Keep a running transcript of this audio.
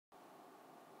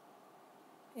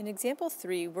In example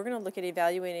 3, we're going to look at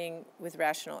evaluating with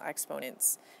rational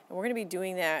exponents, and we're going to be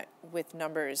doing that with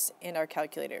numbers and our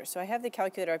calculator. So I have the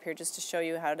calculator up here just to show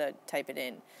you how to type it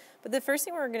in. But the first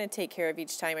thing we're going to take care of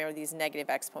each time are these negative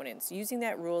exponents, using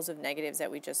that rules of negatives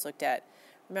that we just looked at.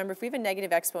 Remember, if we have a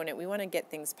negative exponent, we want to get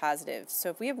things positive. So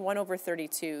if we have 1 over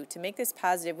 32, to make this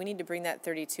positive, we need to bring that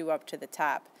 32 up to the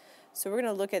top. So we're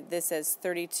going to look at this as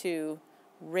 32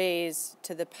 raised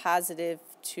to the positive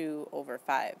 2 over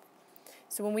 5.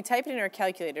 So when we type it in our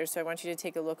calculator, so I want you to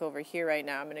take a look over here right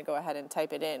now. I'm going to go ahead and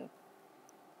type it in.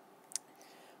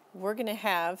 We're going to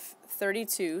have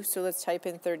 32, so let's type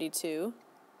in 32.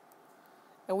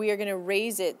 And we are going to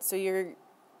raise it, so your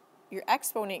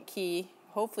exponent key,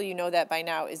 hopefully you know that by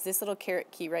now, is this little caret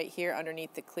key right here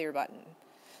underneath the clear button.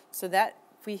 So that,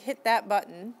 if we hit that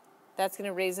button, that's going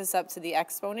to raise us up to the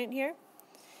exponent here.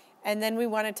 And then we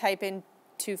want to type in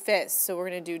 2/5, so we're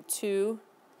going to do 2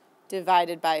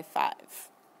 divided by 5.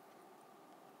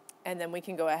 And then we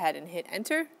can go ahead and hit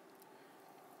enter,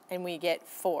 and we get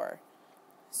 4.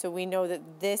 So we know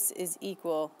that this is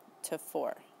equal to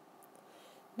 4.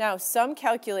 Now, some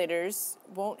calculators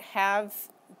won't have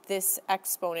this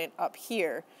exponent up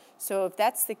here. So if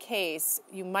that's the case,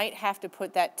 you might have to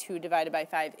put that 2 divided by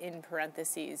 5 in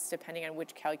parentheses, depending on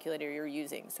which calculator you're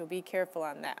using. So be careful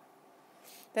on that.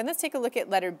 Then let's take a look at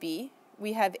letter B.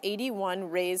 We have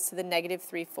 81 raised to the negative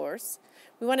 3/4.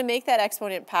 We want to make that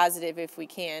exponent positive if we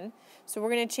can. So we're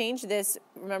going to change this.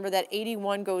 Remember that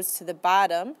 81 goes to the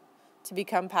bottom to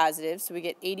become positive. So we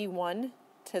get 81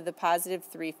 to the positive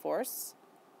 3/4.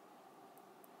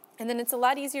 And then it's a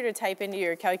lot easier to type into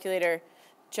your calculator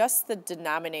just the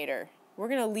denominator. We're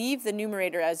going to leave the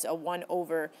numerator as a 1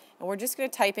 over, and we're just going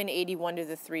to type in 81 to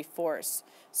the 3/4.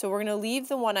 So we're going to leave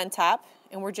the 1 on top,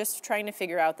 and we're just trying to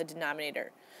figure out the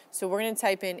denominator. So we're going to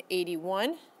type in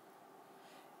 81.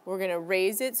 We're going to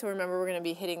raise it. So remember, we're going to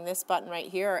be hitting this button right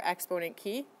here, our exponent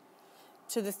key,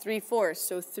 to the 3/4.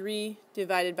 So 3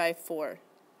 divided by 4.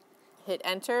 Hit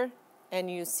enter, and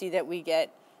you see that we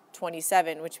get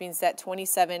 27, which means that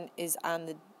 27 is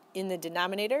in the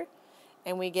denominator,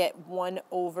 and we get 1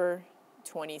 over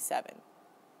 27.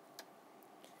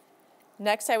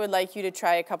 Next, I would like you to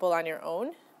try a couple on your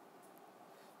own.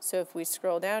 So if we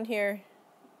scroll down here,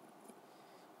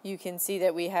 you can see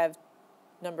that we have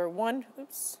number 1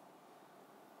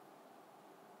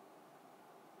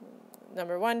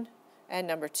 and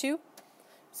number 2.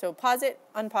 So pause it,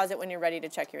 unpause it when you're ready to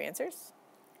check your answers.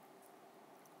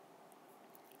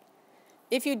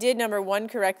 If you did number 1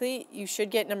 correctly, you should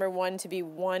get number 1 to be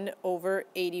 1 over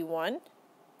 81.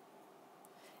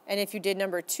 And if you did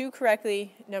number 2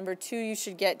 correctly, number 2 you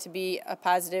should get to be a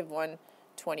positive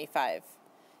 125.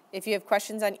 If you have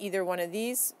questions on either one of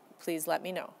these, please let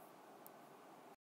me know.